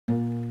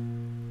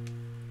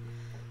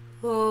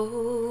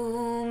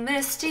Oh,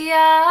 misty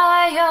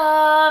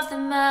eye of the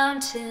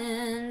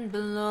mountain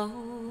below,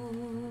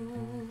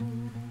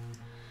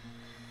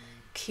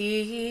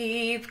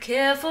 keep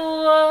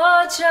careful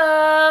watch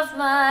of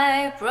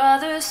my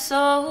brother's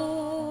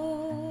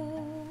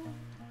soul.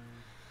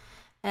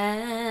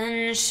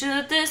 And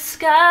should the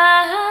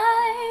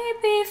sky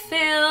be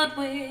filled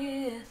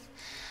with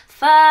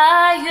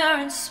fire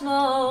and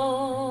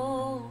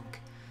smoke,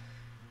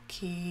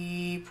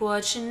 keep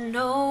watching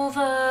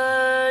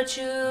over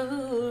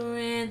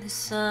during the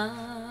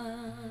sun.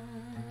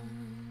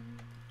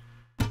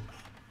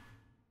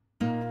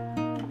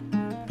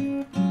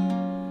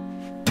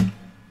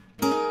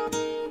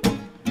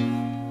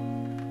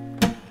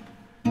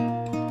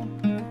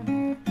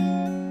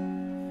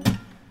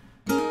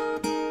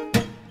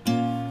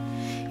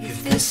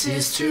 If this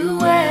is to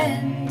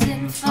end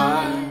in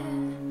fire,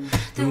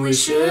 then we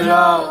should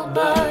all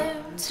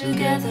burn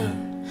together.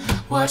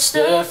 Watch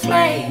the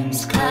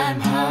flames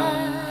climb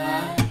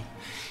high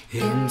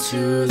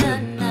into the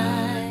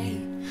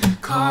night,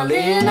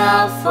 calling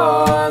out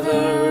for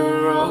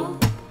the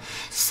rope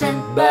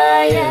sent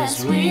by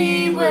as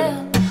we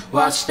will.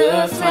 Watch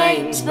the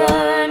flames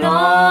burn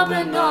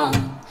open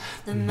on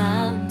the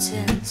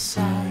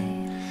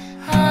mountainside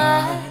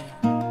high.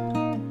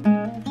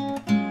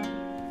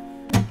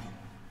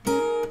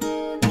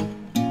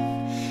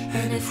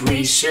 And if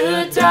we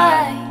should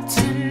die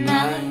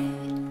tonight,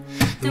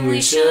 then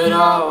we should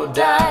all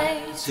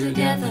die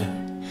together.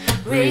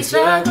 Raise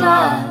a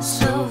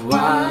glass of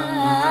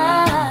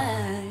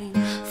wine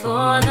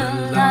for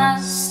the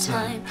last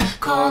time,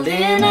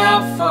 calling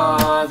out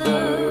for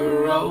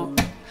the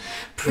rope.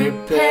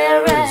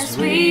 Prepare as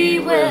we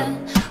will.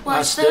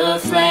 Watch the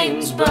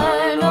flames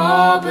burn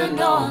open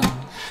on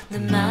the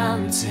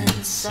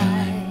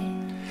mountainside.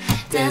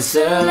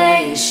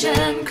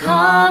 Desolation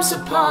comes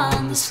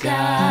upon the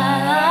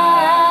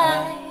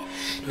sky.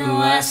 Now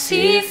I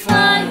see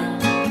fire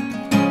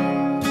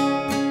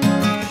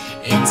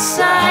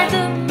inside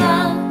the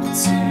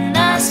mountain.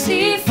 I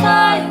see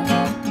fire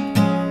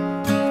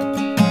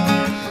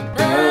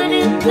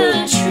burning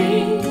the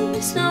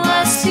trees. Now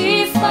I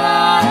see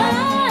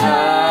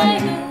fire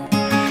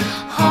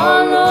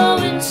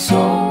hollowing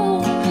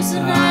souls.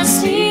 And I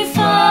see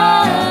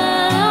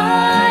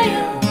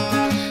fire,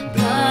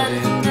 blood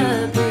in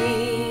the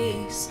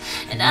breeze.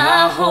 And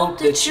I hope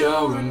that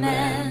you'll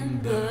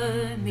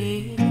remember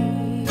me.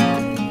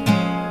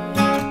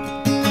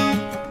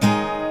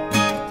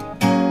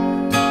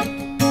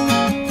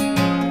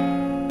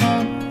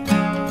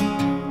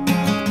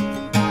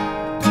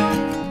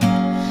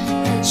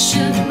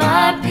 Should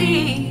my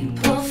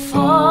people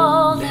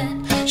fall,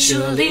 then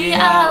surely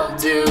I'll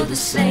do the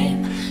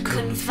same.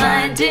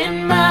 Confined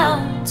in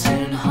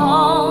mountain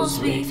halls,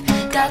 we've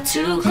got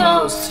too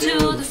close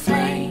to the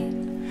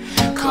flame,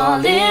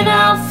 calling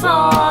out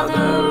for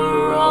the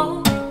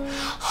rope.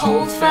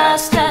 Hold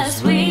fast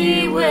as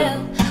we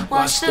will.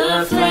 Watch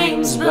the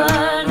flames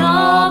burn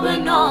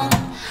open on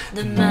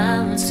the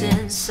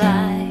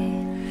mountainside.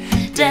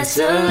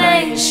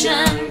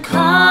 Desolation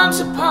comes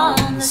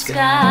upon the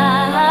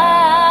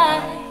sky.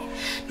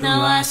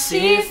 Now I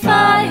see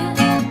fire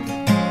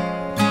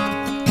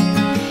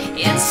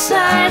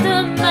inside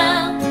the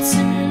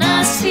mountain.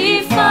 I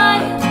see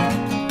fire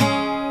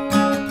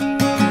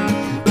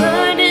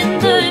burning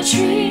the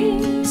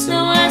trees.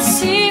 Now I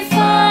see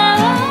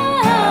fire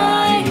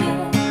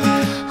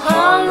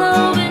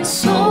hollowing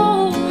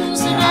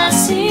souls. And I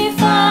see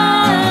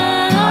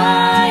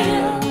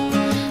fire,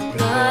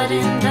 blood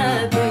in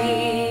the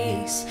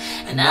breeze.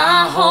 And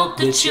I hope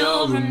that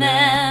you'll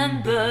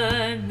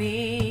remember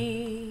me.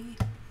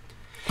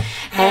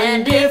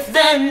 And if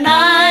the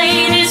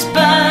night is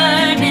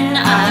burning,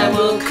 I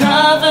will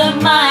cover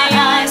my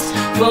eyes.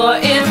 For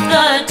if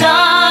the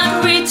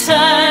dawn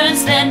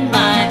returns, then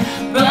my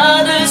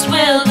brothers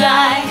will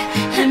die.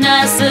 And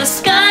as the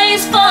sky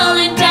is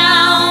falling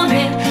down,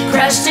 it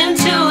crashed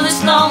into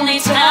this lonely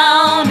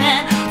town.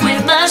 And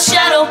with my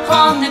shadow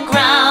upon the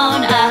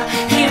ground, I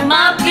hear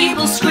my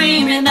people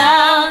screaming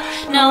out.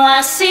 Now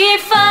I see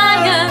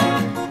fire